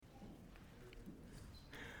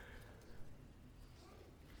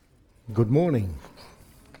Good morning.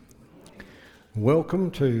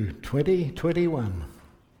 Welcome to 2021.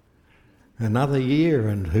 Another year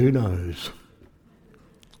and who knows.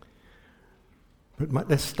 But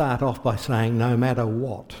let's start off by saying no matter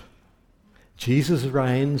what, Jesus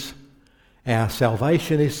reigns, our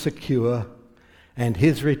salvation is secure, and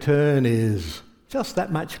his return is just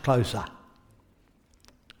that much closer.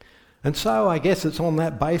 And so I guess it's on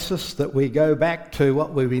that basis that we go back to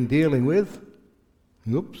what we've been dealing with.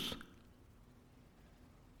 Oops.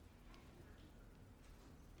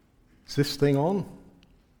 Is this thing on?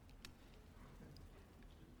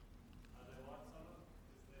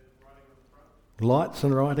 Lights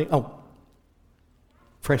and writing. Oh,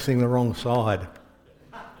 pressing the wrong side.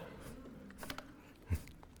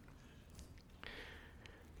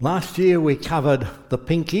 Last year we covered the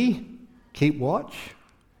pinky, keep watch.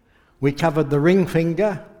 We covered the ring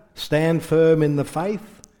finger, stand firm in the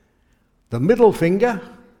faith. The middle finger,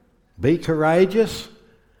 be courageous.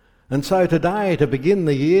 And so today, to begin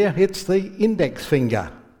the year, it's the index finger.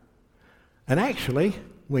 And actually,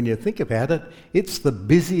 when you think about it, it's the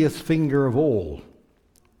busiest finger of all.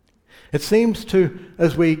 It seems to,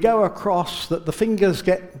 as we go across, that the fingers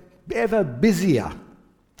get ever busier.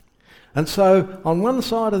 And so on one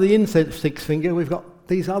side of the index finger, we've got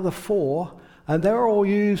these other four, and they're all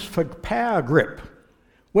used for power grip.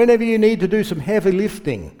 Whenever you need to do some heavy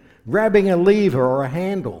lifting, grabbing a lever or a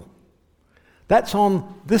handle. That's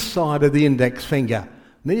on this side of the index finger. And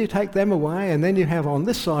then you take them away, and then you have on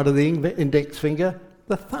this side of the index finger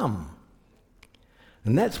the thumb.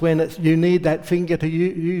 And that's when you need that finger to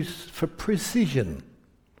use for precision.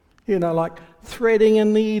 You know, like threading a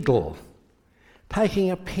needle,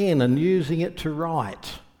 taking a pen and using it to write,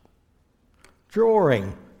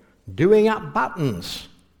 drawing, doing up buttons,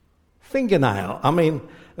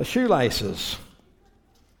 shoelaces.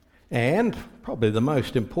 And, probably the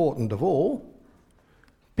most important of all,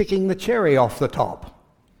 picking the cherry off the top.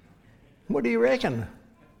 What do you reckon?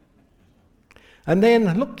 And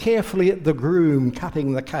then look carefully at the groom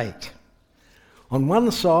cutting the cake. On one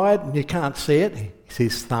side, you can't see it, it's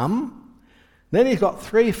his thumb. Then he's got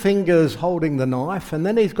three fingers holding the knife, and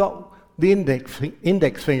then he's got the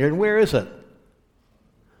index finger. And where is it?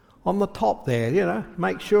 On the top there,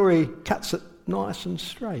 make sure he cuts it nice and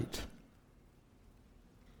straight.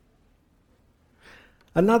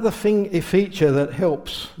 Another feature that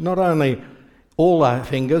helps not only all our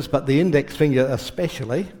fingers, but the index finger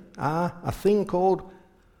especially, are a thing called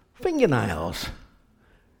fingernails.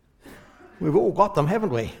 We've all got them, haven't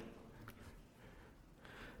we?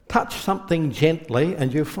 Touch something gently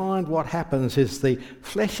and you find what happens is the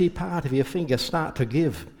fleshy part of your finger start to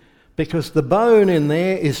give, because the bone in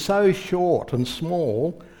there is so short and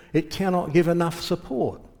small it cannot give enough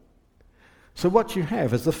support. So what you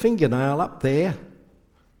have is the fingernail up there,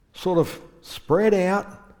 sort of spread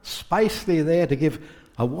out, spacely there to give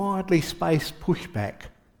a widely spaced pushback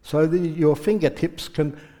so that your fingertips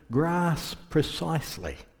can grasp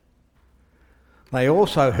precisely. They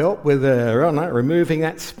also help with removing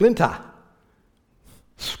that splinter,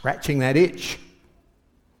 scratching that itch,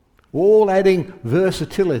 all adding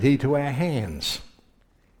versatility to our hands.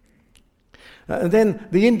 And then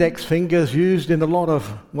the index finger is used in a lot of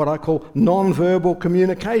what I call non-verbal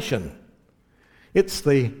communication. It's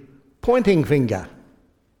the pointing finger.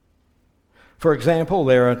 For example,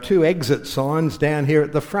 there are two exit signs down here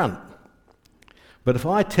at the front. But if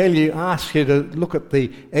I ask you to look at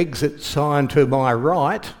the exit sign to my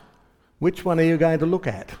right, which one are you going to look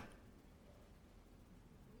at?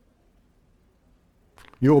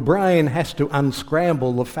 Your brain has to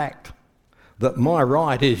unscramble the fact that my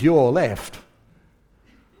right is your left.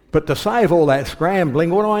 But to save all that scrambling,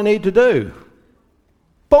 what do I need to do?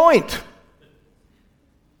 Point!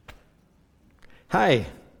 Hey,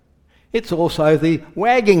 it's also the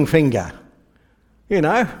wagging finger.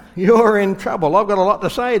 You're in trouble. I've got a lot to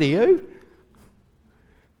say to you.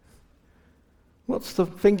 What's the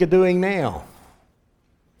finger doing now?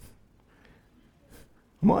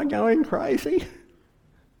 Am I going crazy?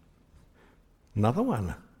 Another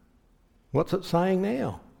one. What's it saying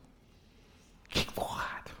now? Keep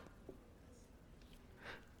quiet.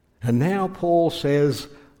 And now Paul says,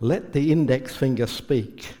 let the index finger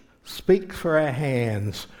speak. Speak for our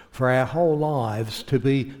hands, for our whole lives to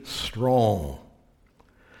be strong.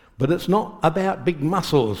 But it's not about big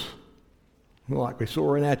muscles, like we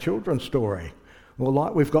saw in our children's story, or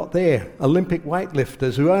like we've got there, Olympic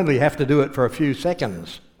weightlifters who only have to do it for a few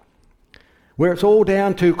seconds, where it's all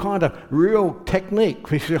down to kind of real technique,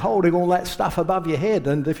 because you're holding all that stuff above your head,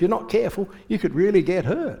 and if you're not careful, you could really get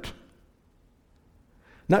hurt.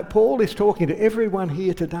 Now, Paul is talking to everyone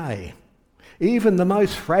here today Even the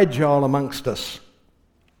most fragile amongst us.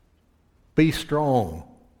 Be strong.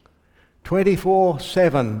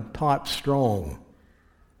 24/7 type strong.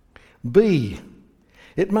 Be.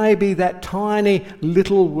 It may be that tiny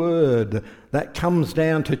little word that comes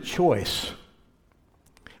down to choice.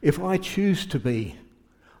 If I choose to be,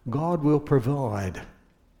 God will provide.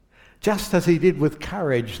 Just as he did with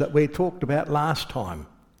courage that we talked about last time.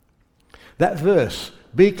 That verse,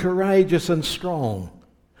 be courageous and strong.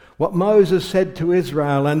 What Moses said to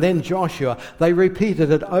Israel and then Joshua, they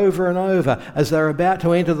repeated it over and over as they're about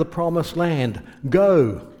to enter the promised land.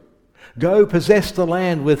 Go. Go possess the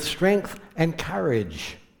land with strength and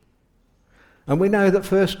courage. And we know that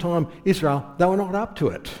first time Israel, they were not up to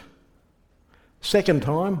it. Second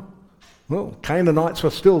time, well, Canaanites were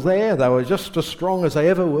still there. They were just as strong as they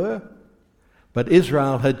ever were. But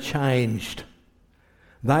Israel had changed.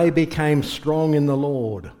 They became strong in the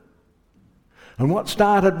Lord. And what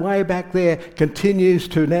started way back there continues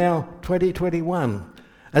to now 2021.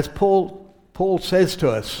 As Paul says to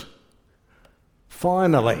us,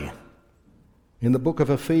 finally, in the book of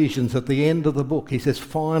Ephesians, at the end of the book, he says,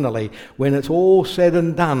 finally, when it's all said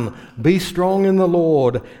and done, be strong in the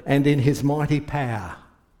Lord and in his mighty power.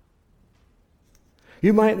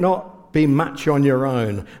 You might not be much on your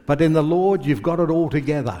own, but in the Lord you've got it all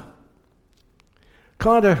together.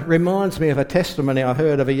 Kind of reminds me of a testimony I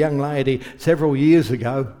heard of a young lady several years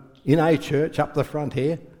ago in a church up the front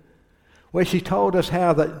here, where she told us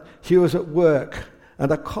how that she was at work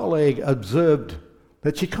and a colleague observed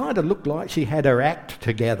that she kind of looked like she had her act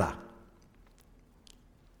together.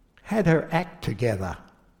 Had her act together.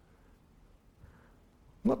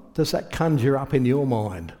 What does that conjure up in your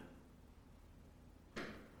mind?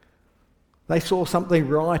 They saw something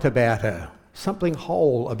right about her, something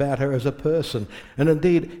whole about her as a person, and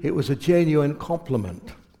indeed it was a genuine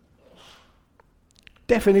compliment.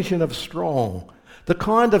 Definition of strong. The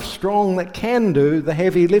kind of strong that can do the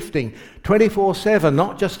heavy lifting 24/7,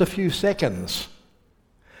 not just a few seconds.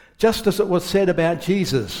 Just as it was said about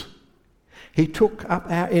Jesus, he took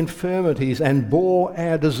up our infirmities and bore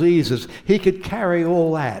our diseases. He could carry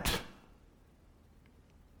all that.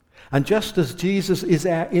 And just as Jesus is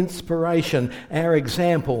our inspiration, our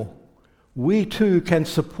example, we too can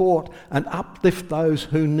support and uplift those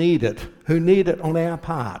who need it on our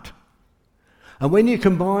part. And when you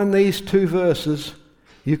combine these two verses,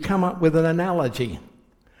 you come up with an analogy,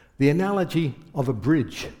 the analogy of a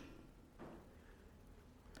bridge.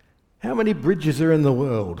 How many bridges are in the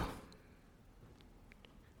world?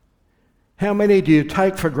 How many do you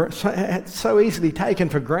take so easily taken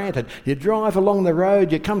for granted? You drive along the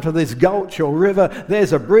road, you come to this gulch or river,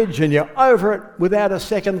 there's a bridge and you're over it without a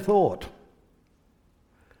second thought.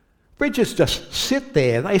 Bridges just sit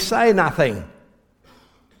there, they say nothing,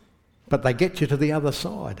 but they get you to the other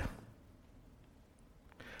side.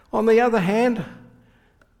 On the other hand,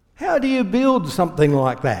 how do you build something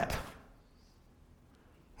like that?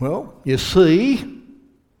 Well, you see,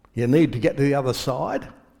 you need to get to the other side.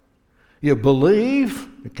 You believe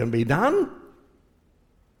it can be done.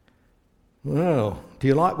 Well, do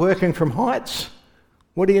you like working from heights?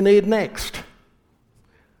 What do you need next?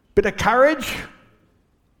 Bit of courage?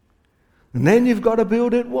 And then you've got to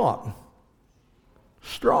build it what?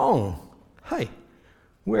 Strong. Hey,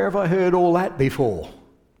 where have I heard all that before?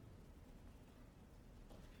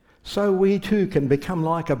 So we too can become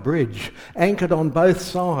like a bridge, anchored on both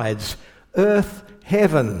sides. Earth,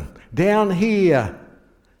 heaven, down here.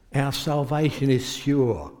 Our salvation is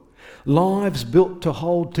sure. Lives built to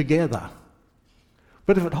hold together.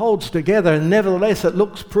 But if it holds together, nevertheless it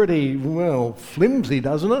looks pretty, well, flimsy,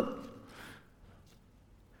 doesn't it?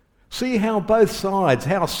 See how both sides,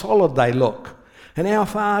 how solid they look, and how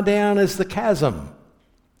far down is the chasm.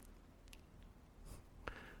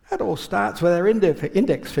 That all starts with our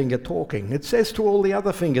index finger talking. It says to all the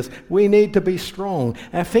other fingers, we need to be strong.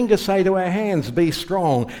 Our fingers say to our hands, be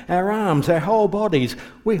strong. Our arms, our whole bodies,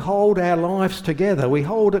 we hold our lives together. We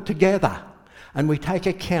hold it together. And we take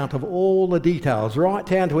account of all the details, right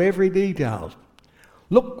down to every detail.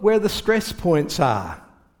 Look where the stress points are.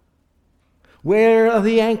 Where are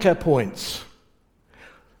the anchor points?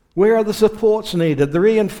 Where are the supports needed, the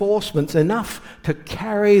reinforcements, enough to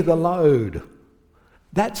carry the load?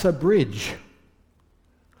 That's a bridge.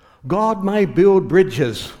 God may build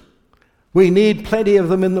bridges. We need plenty of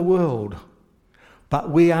them in the world. But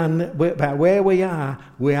where we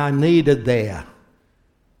are needed there.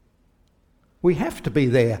 We have to be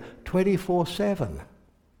there 24/7.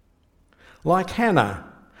 Like Hannah,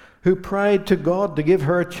 who prayed to God to give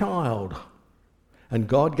her a child, and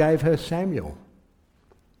God gave her Samuel.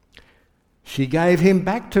 She gave him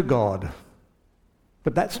back to God.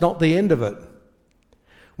 But that's not the end of it.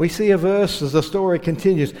 We see a verse as the story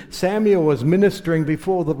continues. Samuel was ministering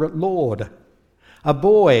before the Lord, a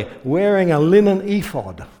boy wearing a linen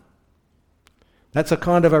ephod. That's a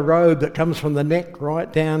kind of a robe that comes from the neck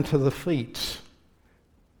right down to the feet.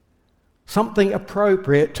 Something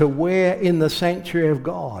appropriate to wear in the sanctuary of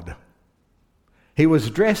God. He was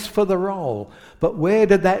dressed for the role, but where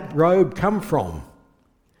did that robe come from?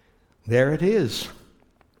 There it is.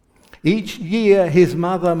 Each year his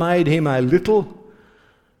mother made him a little,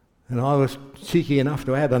 and I was cheeky enough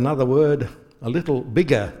to add another word, a little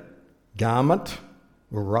bigger garment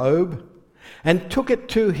or robe, and took it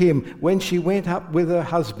to him when she went up with her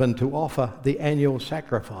husband to offer the annual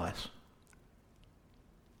sacrifice.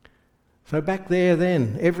 So back there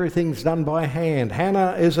then, everything's done by hand.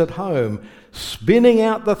 Hannah is at home, spinning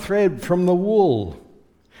out the thread from the wool,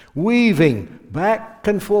 weaving back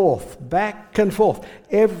and forth,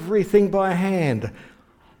 everything by hand,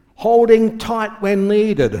 holding tight when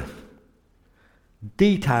needed,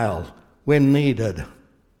 detail when needed.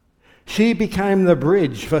 She became the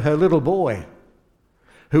bridge for her little boy,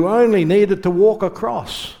 who only needed to walk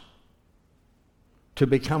across to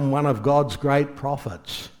become one of God's great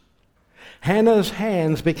prophets. Hannah's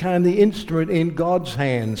hands became the instrument in God's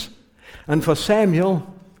hands. And for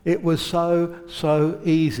Samuel, it was so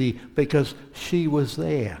easy because she was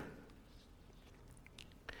there.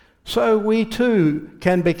 So we too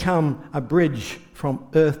can become a bridge from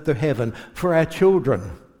earth to heaven for our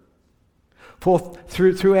children,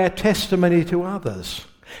 through our testimony to others,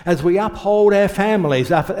 as we uphold our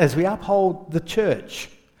families, as we uphold the church.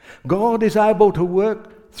 God is able to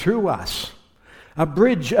work through us. A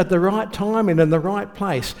bridge at the right time and in the right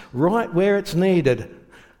place, right where it's needed.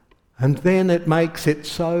 And then it makes it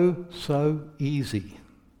so easy.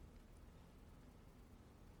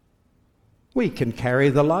 We can carry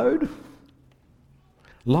the load.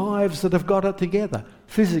 Lives that have got it together,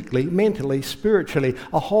 physically, mentally, spiritually,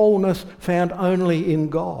 a wholeness found only in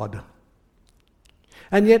God.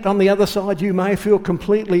 And yet on the other side you may feel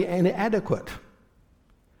completely inadequate.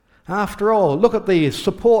 After all, look at the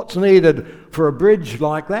supports needed for a bridge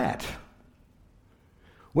like that.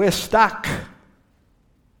 We're stuck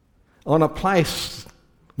on a place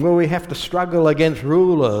where we have to struggle against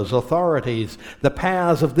rulers, authorities, the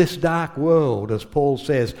powers of this dark world, as Paul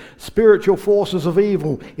says, spiritual forces of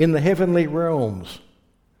evil in the heavenly realms.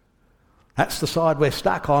 That's the side we're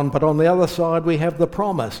stuck on, but on the other side we have the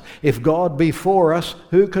promise. If God be for us,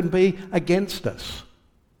 who can be against us?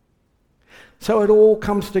 So it all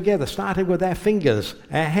comes together, starting with our fingers,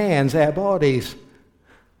 our hands, our bodies.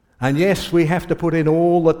 And yes, we have to put in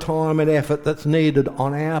all the time and effort that's needed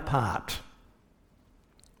on our part.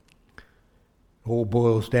 It all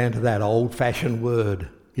boils down to that old-fashioned word.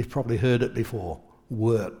 You've probably heard it before,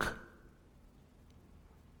 work.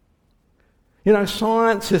 You know,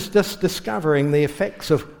 science is just discovering the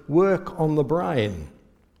effects of work on the brain.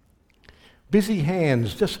 Busy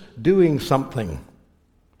hands just doing something.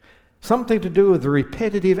 Something to do with the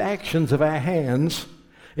repetitive actions of our hands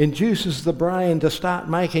induces the brain to start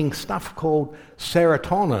making stuff called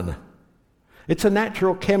serotonin. It's a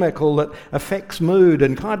natural chemical that affects mood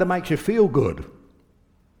and kind of makes you feel good.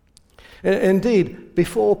 Indeed,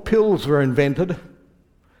 before pills were invented,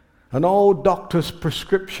 an old doctor's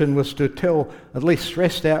prescription was to tell at least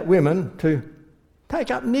stressed out women to take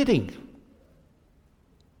up knitting.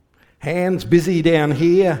 Hands busy down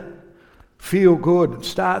here, feel good,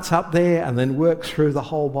 starts up there and then works through the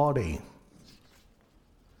whole body.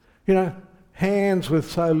 You know, hands with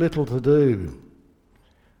so little to do,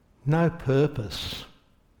 no purpose.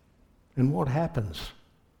 And what happens?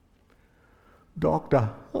 Doctor,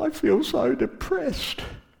 I feel so depressed.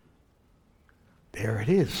 There it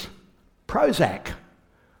is. Prozac,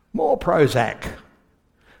 more Prozac,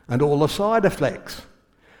 and all the side effects.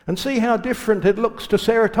 And see how different it looks to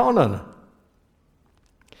serotonin.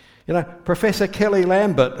 You know, Professor Kelly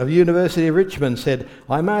Lambert of University of Richmond said,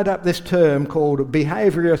 I made up this term called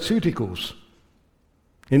behaviourseuticals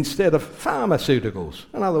instead of pharmaceuticals.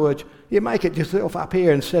 In other words, you make it yourself up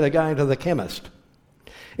here instead of going to the chemist.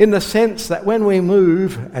 In the sense that when we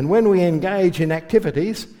move and when we engage in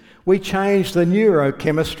activities, we change the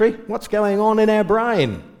neurochemistry, what's going on in our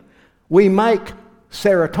brain. We make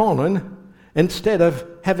serotonin instead of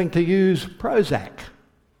having to use Prozac.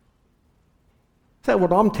 So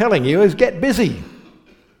what I'm telling you is get busy.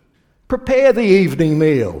 Prepare the evening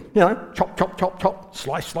meal. You know, chop, chop, chop, chop,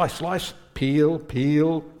 slice, slice, slice, peel,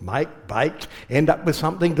 peel, make, bake, end up with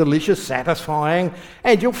something delicious, satisfying,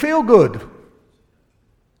 and you'll feel good.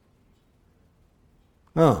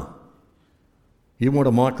 Oh, you want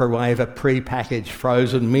to microwave a pre-packaged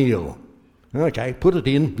frozen meal. Okay, put it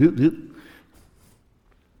in.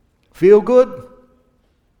 Feel good?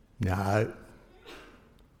 No.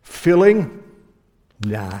 Filling?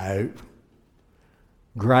 No.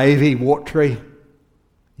 Gravy, watery?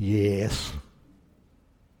 Yes.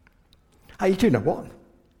 Hey, do you know what?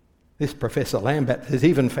 This Professor Lambert has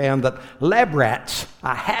even found that lab rats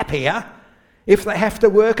are happier if they have to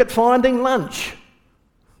work at finding lunch.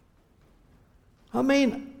 I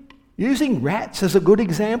mean, using rats as a good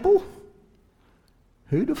example?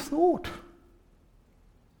 Who'd have thought?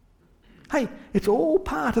 Hey, it's all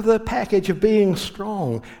part of the package of being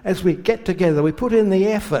strong. As we get together, we put in the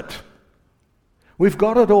effort. We've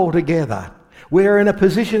got it all together. We're in a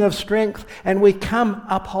position of strength and we come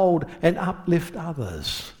uphold and uplift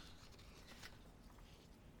others.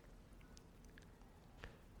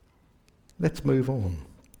 Let's move on.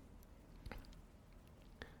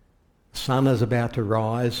 The sun is about to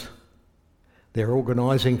rise. They're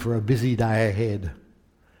organising for a busy day ahead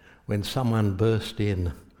when someone burst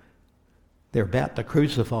in. They're about to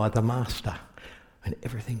crucify the Master and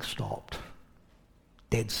everything stopped.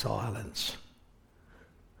 Dead silence.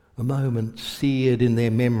 A moment seared in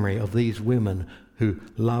their memory of these women who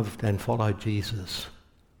loved and followed Jesus.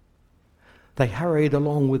 They hurried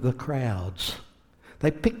along with the crowds.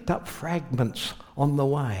 They picked up fragments on the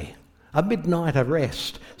way. A midnight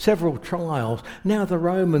arrest, several trials. Now the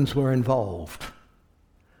Romans were involved.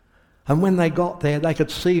 And when they got there, they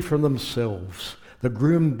could see for themselves the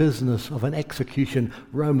grim business of an execution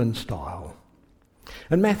Roman style.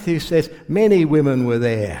 And Matthew says many women were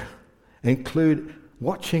there, include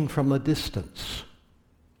watching from a distance.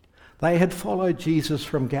 They had followed Jesus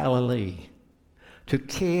from Galilee to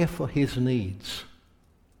care for his needs.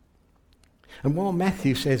 And while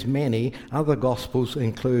Matthew says many, other Gospels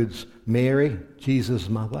includes Mary, Jesus'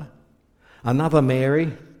 mother, another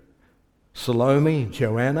Mary, Salome,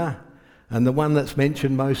 Joanna, and the one that's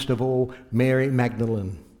mentioned most of all, Mary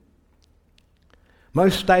Magdalene.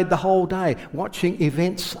 Most stayed the whole day, watching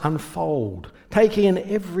events unfold, taking in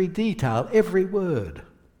every detail, every word.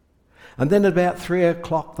 And then at about 3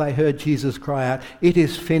 o'clock they heard Jesus cry out, "It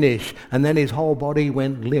is finished," and then his whole body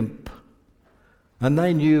went limp. And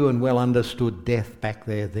they knew and well understood death back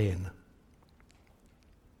there then.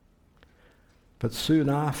 But soon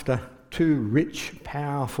after, 2 rich,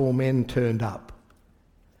 powerful men turned up,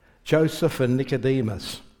 Joseph and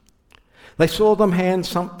Nicodemus. They saw them hand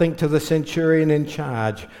something to the centurion in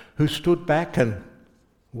charge, who stood back and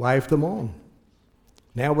waved them on.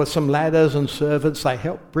 Now with some ladders and servants, they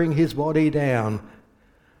helped bring his body down,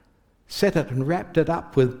 set it and wrapped it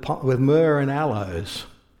up with myrrh and aloes.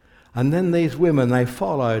 And then these women, they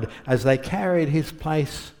followed as they carried his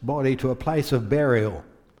body to a place of burial,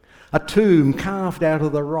 a tomb carved out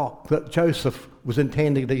of the rock that Joseph was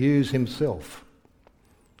intending to use himself.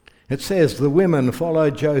 It says the women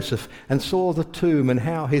followed Joseph and saw the tomb and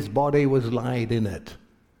how his body was laid in it.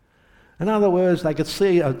 In other words, they could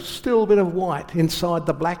see a still bit of white inside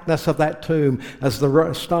the blackness of that tomb as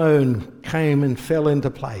the stone came and fell into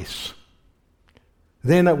place.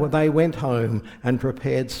 Then they went home and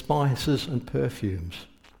prepared spices and perfumes.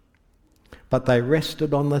 But they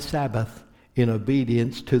rested on the Sabbath in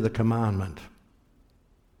obedience to the commandment.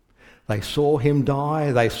 They saw him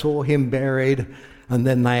die, they saw him buried, and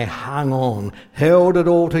then they hung on, held it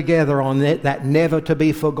all together on that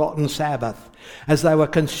never-to-be-forgotten Sabbath, as they were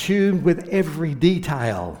consumed with every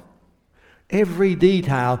detail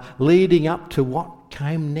leading up to what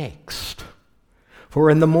came next. For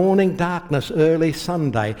in the morning darkness, early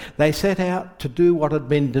Sunday, they set out to do what had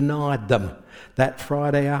been denied them that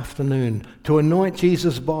Friday afternoon, to anoint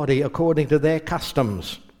Jesus' body according to their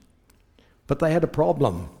customs. But they had a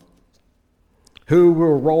problem. Who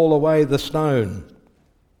will roll away the stone?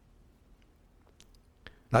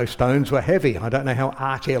 Those stones were heavy. I don't know how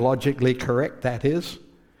archaeologically correct that is,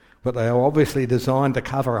 but they are obviously designed to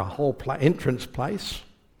cover a whole entrance place.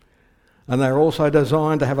 And they're also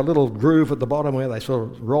designed to have a little groove at the bottom where they sort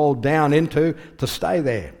of roll down into to stay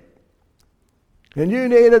there. And you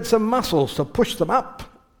needed some muscles to push them up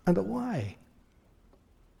and away.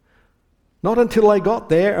 Not until they got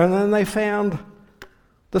there and then they found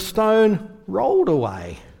the stone rolled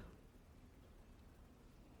away.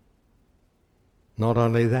 Not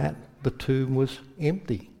only that, the tomb was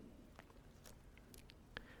empty.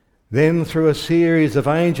 Then through a series of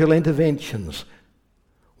angel interventions,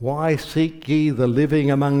 "Why seek ye the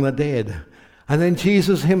living among the dead?" And then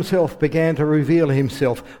Jesus himself began to reveal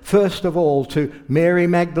himself, first of all to Mary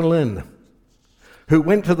Magdalene, who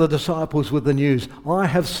went to the disciples with the news, "I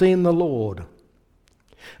have seen the Lord."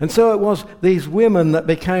 And so it was these women that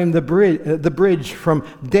became the bridge from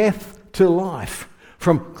death to life,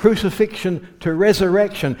 From crucifixion to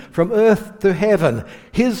resurrection, from earth to heaven.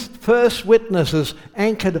 His first witnesses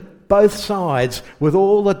anchored both sides with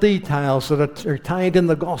all the details that are retained in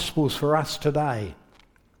the Gospels for us today.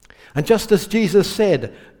 And just as Jesus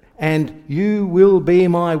said, "And you will be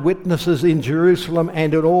my witnesses in Jerusalem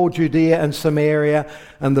and in all Judea and Samaria,"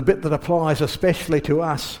 and the bit that applies especially to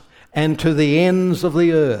us, "and to the ends of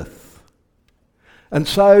the earth." And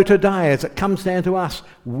so today, as it comes down to us,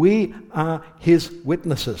 we are his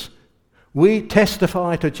witnesses. We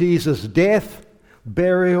testify to Jesus' death,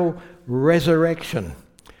 burial, resurrection.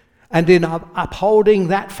 And in upholding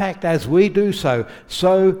that fact as we do so,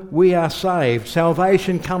 so we are saved.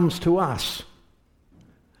 Salvation comes to us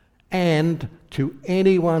and to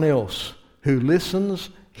anyone else who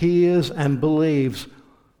listens, hears and believes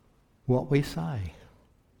what we say.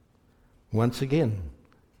 Once again,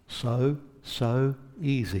 so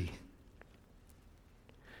easy.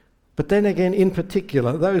 But then again, in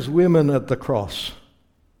particular, those women at the cross,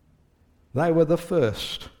 they were the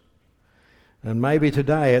first. And maybe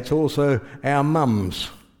today it's also our mums.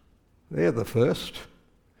 They're the first.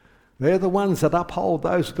 They're the ones that uphold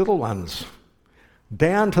those little ones,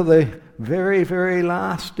 down to the very, very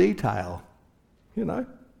last detail. You know,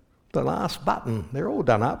 the last button. They're all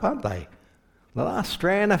done up, aren't they? The last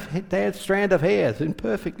strand of hair is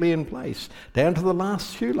perfectly in place, down to the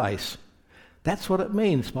last shoelace. That's what it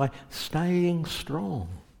means by staying strong.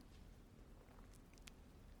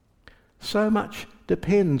 So much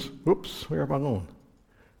depends, where have I gone?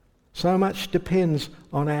 So much depends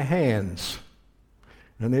on our hands.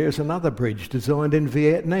 And there's another bridge designed in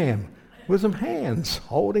Vietnam with some hands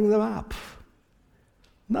holding them up.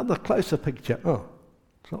 Another closer picture.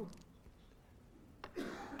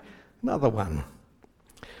 Another one.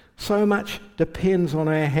 So much depends on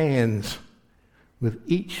our hands with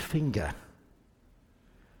each finger.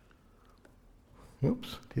 It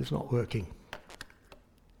is not working.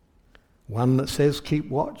 One that says keep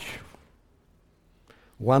watch.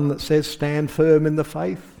 One that says stand firm in the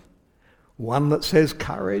faith. One that says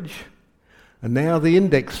courage. And now the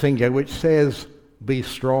index finger which says be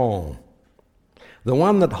strong. The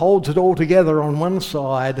one that holds it all together on one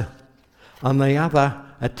side, on the other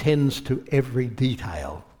attends to every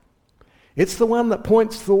detail. It's the one that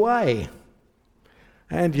points the way.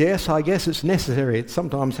 And yes, I guess it's necessary. It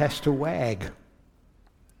sometimes has to wag.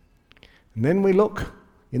 And then we look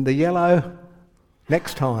in the yellow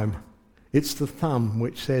next time. It's the thumb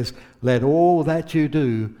which says, let all that you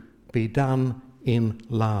do be done in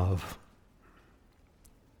love.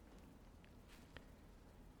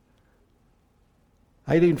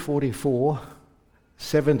 In 1844,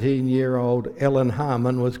 17-year-old Ellen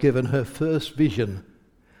Harmon was given her first vision.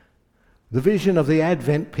 The vision of the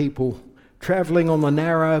Advent people travelling on the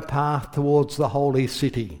narrow path towards the holy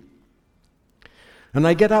city. And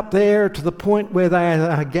they get up there to the point where they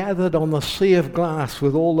are gathered on the sea of glass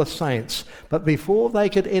with all the saints. But before they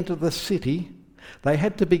could enter the city, they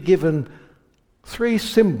had to be given 3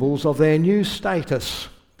 symbols of their new status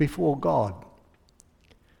before God.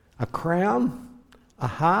 A crown, a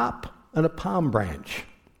harp, and a palm branch.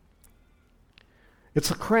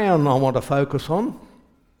 It's a crown I want to focus on.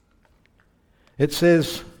 It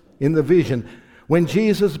says in the vision, when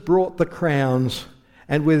Jesus brought the crowns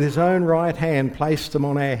and with his own right hand placed them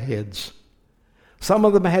on our heads. Some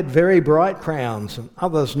of them had very bright crowns and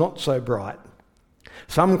others not so bright.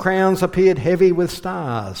 Some crowns appeared heavy with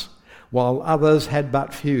stars, while others had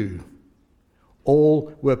but few.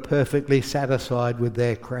 All were perfectly satisfied with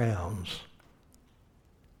their crowns.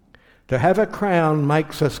 To have a crown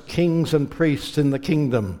makes us kings and priests in the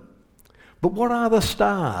kingdom. But what are the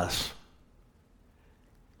stars?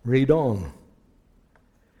 Read on.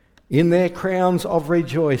 In their crowns of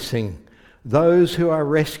rejoicing, those who are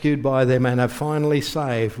rescued by them and are finally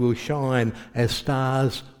saved will shine as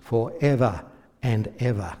stars forever and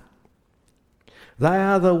ever. They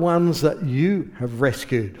are the ones that you have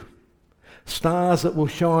rescued. Stars that will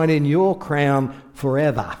shine in your crown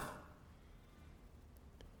forever.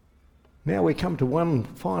 Now we come to one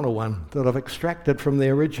final one that I've extracted from the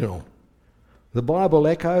original. The Bible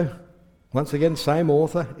Echo, once again, same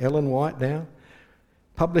author, Ellen White now,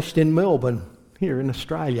 published in Melbourne, here in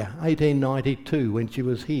Australia, 1892, when she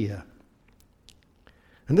was here.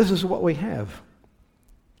 And this is what we have.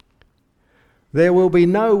 There will be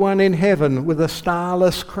no one in heaven with a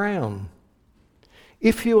starless crown.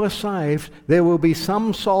 If you are saved, there will be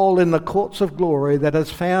some soul in the courts of glory that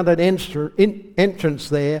has found an entrance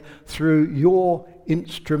there through your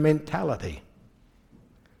instrumentality.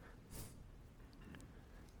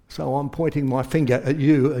 So I'm pointing my finger at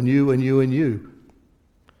you and you and you and you.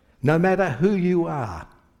 No matter who you are,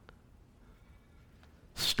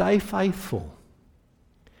 Stay faithful.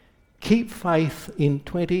 Keep faith in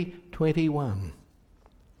 2021.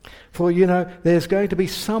 For, you know, there's going to be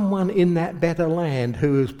someone in that better land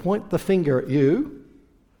who will point the finger at you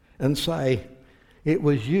and say, it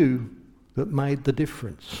was you that made the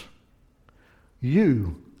difference.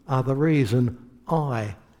 You are the reason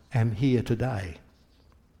I am here today.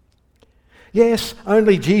 Yes,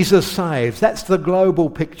 only Jesus saves. That's the global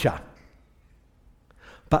picture.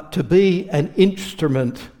 But to be an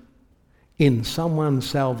instrument in someone's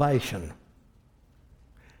salvation,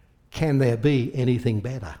 can there be anything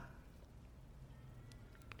better?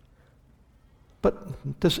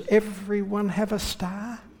 But does everyone have a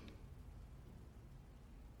star?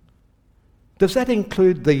 Does that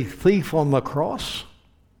include the thief on the cross?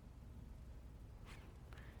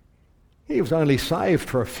 He was only saved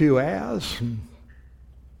for a few hours,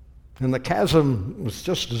 and the chasm was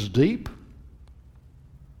just as deep.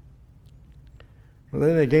 And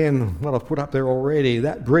then again, what I've put up there already,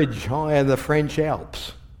 that bridge high in the French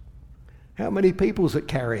Alps. How many people is it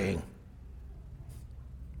carrying?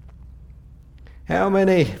 How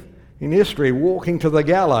many in history walking to the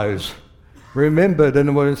gallows remembered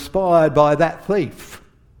and were inspired by that thief?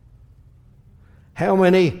 How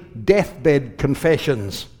many deathbed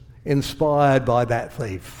confessions inspired by that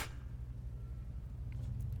thief?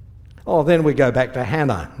 Oh, then we go back to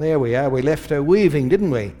Hannah. There we are. We left her weaving,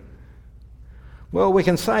 didn't we? Well, we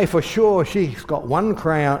can say for sure she's got one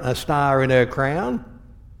crown, a star in her crown.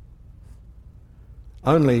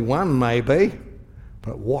 Only one maybe,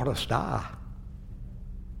 but what a star.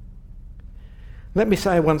 Let me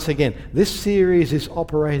say once again, this series is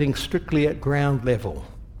operating strictly at ground level.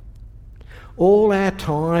 All our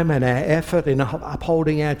time and our effort in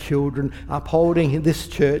upholding our children, upholding this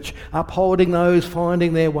church, upholding those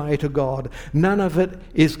finding their way to God, none of it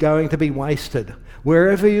is going to be wasted.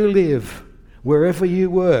 Wherever you live, wherever you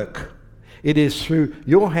work, it is through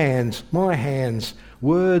your hands, my hands,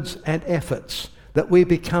 words and efforts that we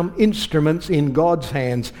become instruments in God's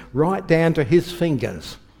hands, right down to his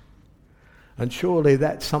fingers. And surely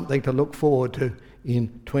that's something to look forward to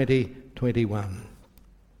in 2021.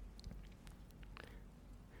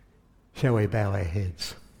 Shall we bow our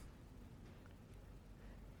heads?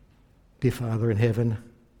 Dear Father in heaven,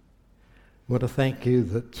 I want to thank you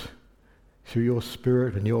that through your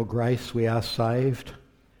Spirit and your grace we are saved.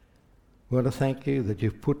 I want to thank you that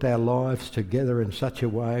you've put our lives together in such a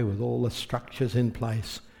way with all the structures in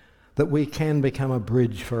place that we can become a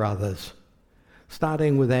bridge for others,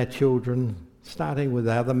 starting with our children, starting with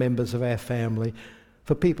other members of our family,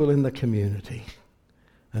 for people in the community.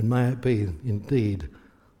 And may it be indeed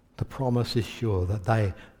the promise is sure that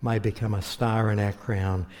they may become a star in our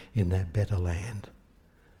crown in that better land.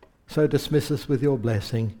 So dismiss us with your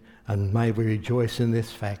blessing, and may we rejoice in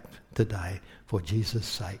this fact today for Jesus'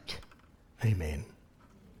 sake. Amen.